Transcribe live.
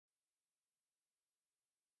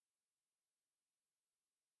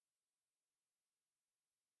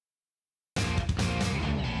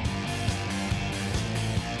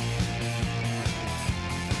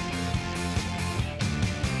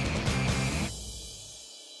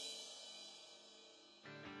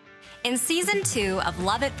In Season 2 of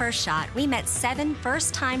Love at First Shot, we met 7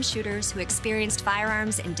 first-time shooters who experienced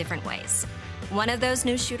firearms in different ways. One of those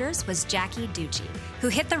new shooters was Jackie Ducci, who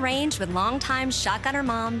hit the range with longtime shotgunner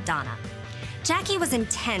mom, Donna. Jackie was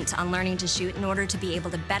intent on learning to shoot in order to be able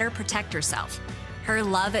to better protect herself. Her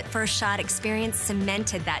Love at First Shot experience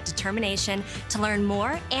cemented that determination to learn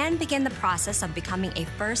more and begin the process of becoming a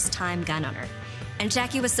first-time gun owner. And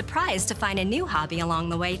Jackie was surprised to find a new hobby along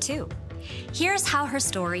the way, too. Here's how her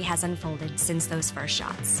story has unfolded since those first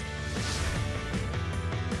shots.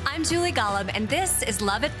 I'm Julie Golob, and this is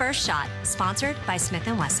Love at First Shot, sponsored by Smith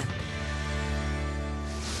Wesson.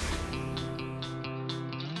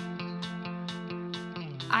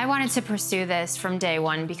 I wanted to pursue this from day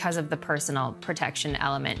one because of the personal protection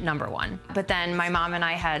element, #1. But then my mom and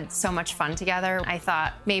I had so much fun together. I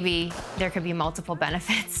thought maybe there could be multiple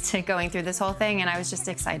benefits to going through this whole thing, and I was just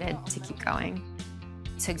excited to keep going.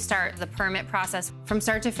 To start the permit process from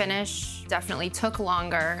start to finish definitely took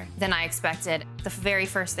longer than I expected. The very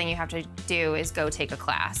first thing you have to do is go take a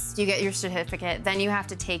class. You get your certificate, then you have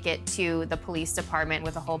to take it to the police department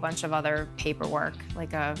with a whole bunch of other paperwork,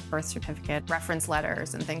 like a birth certificate, reference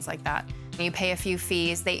letters, and things like that. You pay a few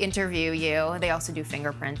fees, they interview you, they also do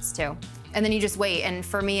fingerprints too. And then you just wait, and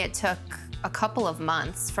for me it took a couple of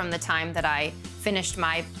months from the time that I finished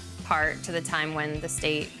my part to the time when the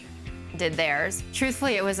state did theirs.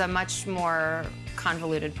 Truthfully, it was a much more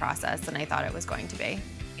convoluted process than I thought it was going to be.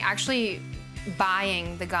 Actually,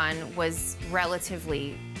 buying the gun was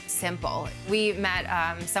relatively simple. We met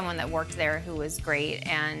someone that worked there who was great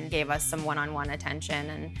and gave us some one-on-one attention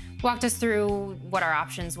and walked us through what our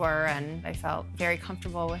options were, and I felt very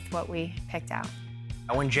comfortable with what we picked out.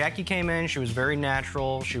 When Jackie came in, she was very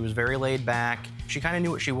natural, she was very laid back. She kind of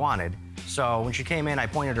knew what she wanted. So when she came in, I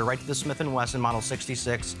pointed her right to the Smith Wesson Model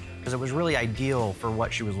 66 because it was really ideal for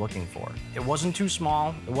what she was looking for. It wasn't too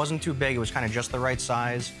small, it wasn't too big, it was kind of just the right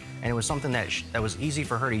size, and it was something that was easy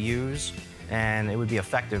for her to use, and it would be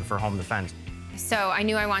effective for home defense. So I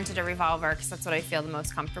knew I wanted a revolver because that's what I feel the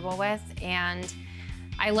most comfortable with, and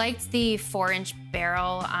I liked the 4-inch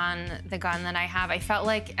barrel on the gun that I have. I felt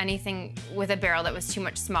like anything with a barrel that was too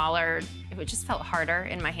much smaller, it just felt harder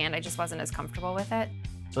in my hand. I just wasn't as comfortable with it.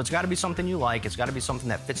 So it's got to be something you like, it's got to be something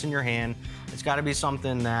that fits in your hand, it's got to be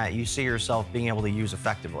something that you see yourself being able to use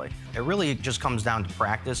effectively. It really just comes down to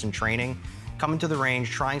practice and training, coming to the range,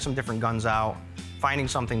 trying some different guns out, finding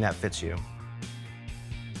something that fits you.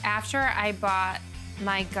 After I bought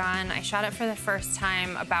my gun, I shot it for the first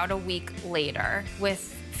time about a week later with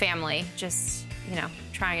family, just, you know,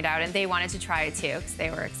 trying it out, and they wanted to try it too because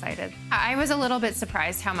they were excited. I was a little bit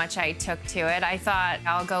surprised how much I took to it. I thought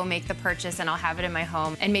I'll go make the purchase and I'll have it in my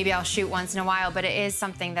home and maybe I'll shoot once in a while, but it is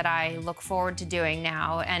something that I look forward to doing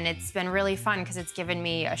now, and it's been really fun because it's given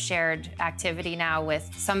me a shared activity now with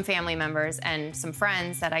some family members and some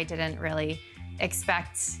friends that I didn't really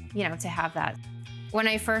expect, you know, to have that. When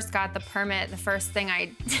I first got the permit, the first thing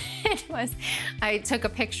I did was I took a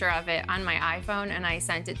picture of it on my iPhone and I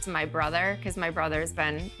sent it to my brother because my brother's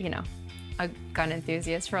been, you know, a gun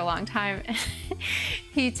enthusiast for a long time.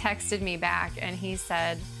 He texted me back and he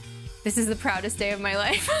said, "This is the proudest day of my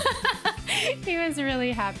life." He was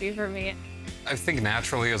really happy for me. I think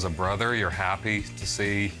naturally as a brother, you're happy to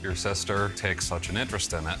see your sister take such an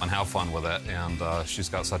interest in it and have fun with it. And she's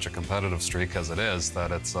got such a competitive streak as it is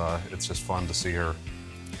that it's just fun to see her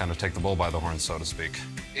kind of take the bull by the horns, so to speak.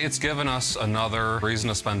 It's given us another reason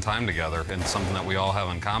to spend time together and something that we all have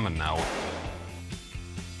in common now.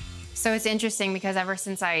 So it's interesting because ever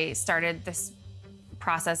since I started this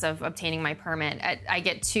process of obtaining my permit, I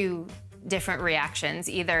get two different reactions.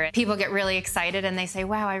 Either people get really excited and they say,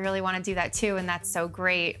 "Wow, I really want to do that too, and that's so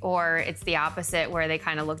great," or it's the opposite where they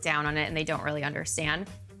kind of look down on it and they don't really understand.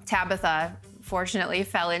 Tabitha, fortunately,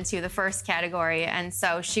 fell into the first category, and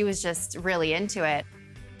so she was just really into it.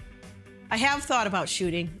 I have thought about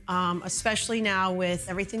shooting, especially now with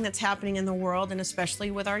everything that's happening in the world and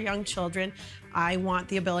especially with our young children. I want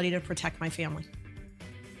the ability to protect my family.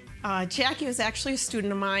 Jackie was actually a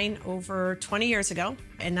student of mine over 20 years ago,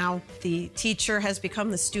 and now the teacher has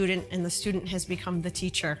become the student and the student has become the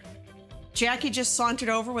teacher. Jackie just sauntered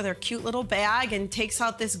over with her cute little bag and takes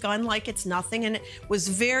out this gun like it's nothing, and was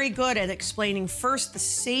very good at explaining first the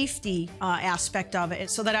safety aspect of it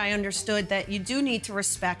so that I understood that you do need to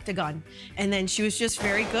respect a gun. And then she was just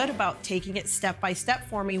very good about taking it step by step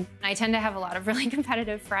for me. I tend to have a lot of really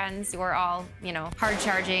competitive friends who are all, you know,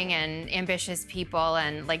 hard-charging and ambitious people,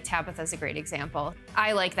 and like Tabitha's a great example.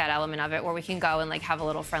 I like that element of it where we can go and like have a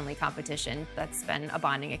little friendly competition. That's been a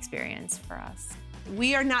bonding experience for us.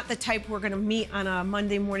 We are not the type we're going to meet on a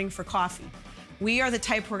Monday morning for coffee. We are the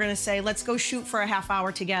type we're gonna say, let's go shoot for a half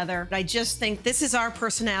hour together. I just think this is our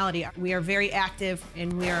personality. We are very active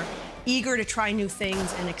and we are eager to try new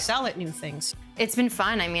things and excel at new things. It's been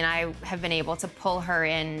fun. I mean, I have been able to pull her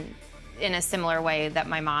in a similar way that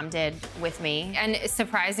my mom did with me. And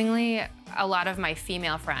surprisingly, a lot of my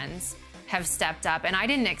female friends have stepped up, and I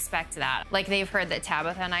didn't expect that. Like, they've heard that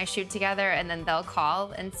Tabitha and I shoot together, and then they'll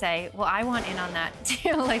call and say, well, I want in on that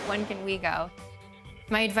too. Like, when can we go?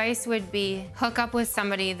 My advice would be hook up with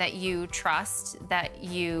somebody that you trust, that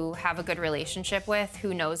you have a good relationship with,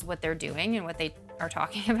 who knows what they're doing and what they are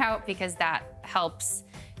talking about, because that helps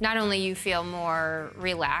not only you feel more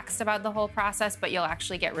relaxed about the whole process, but you'll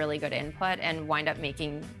actually get really good input and wind up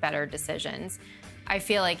making better decisions. I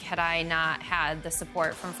feel like had I not had the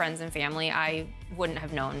support from friends and family, I wouldn't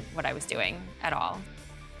have known what I was doing at all.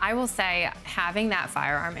 I will say, having that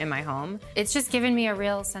firearm in my home, it's just given me a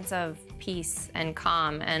real sense of peace and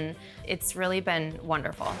calm, and it's really been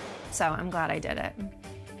wonderful. So I'm glad I did it.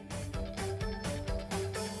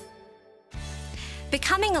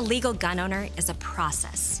 Becoming a legal gun owner is a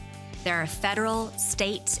process. There are federal,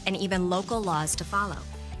 state, and even local laws to follow.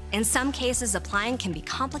 In some cases, applying can be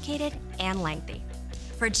complicated and lengthy.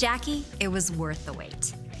 For Jackie, it was worth the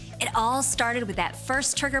wait. It all started with that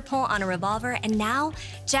first trigger pull on a revolver, and now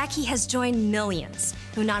Jackie has joined millions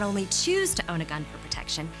who not only choose to own a gun for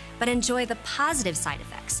protection, but enjoy the positive side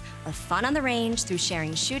effects of fun on the range through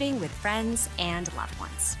sharing shooting with friends and loved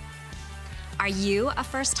ones. Are you a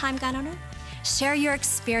first-time gun owner? Share your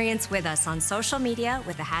experience with us on social media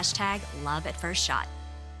with the hashtag #LoveAtFirstShot.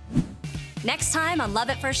 Next time on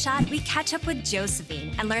Love at First Shot, we catch up with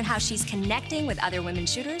Josephine and learn how she's connecting with other women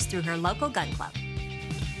shooters through her local gun club.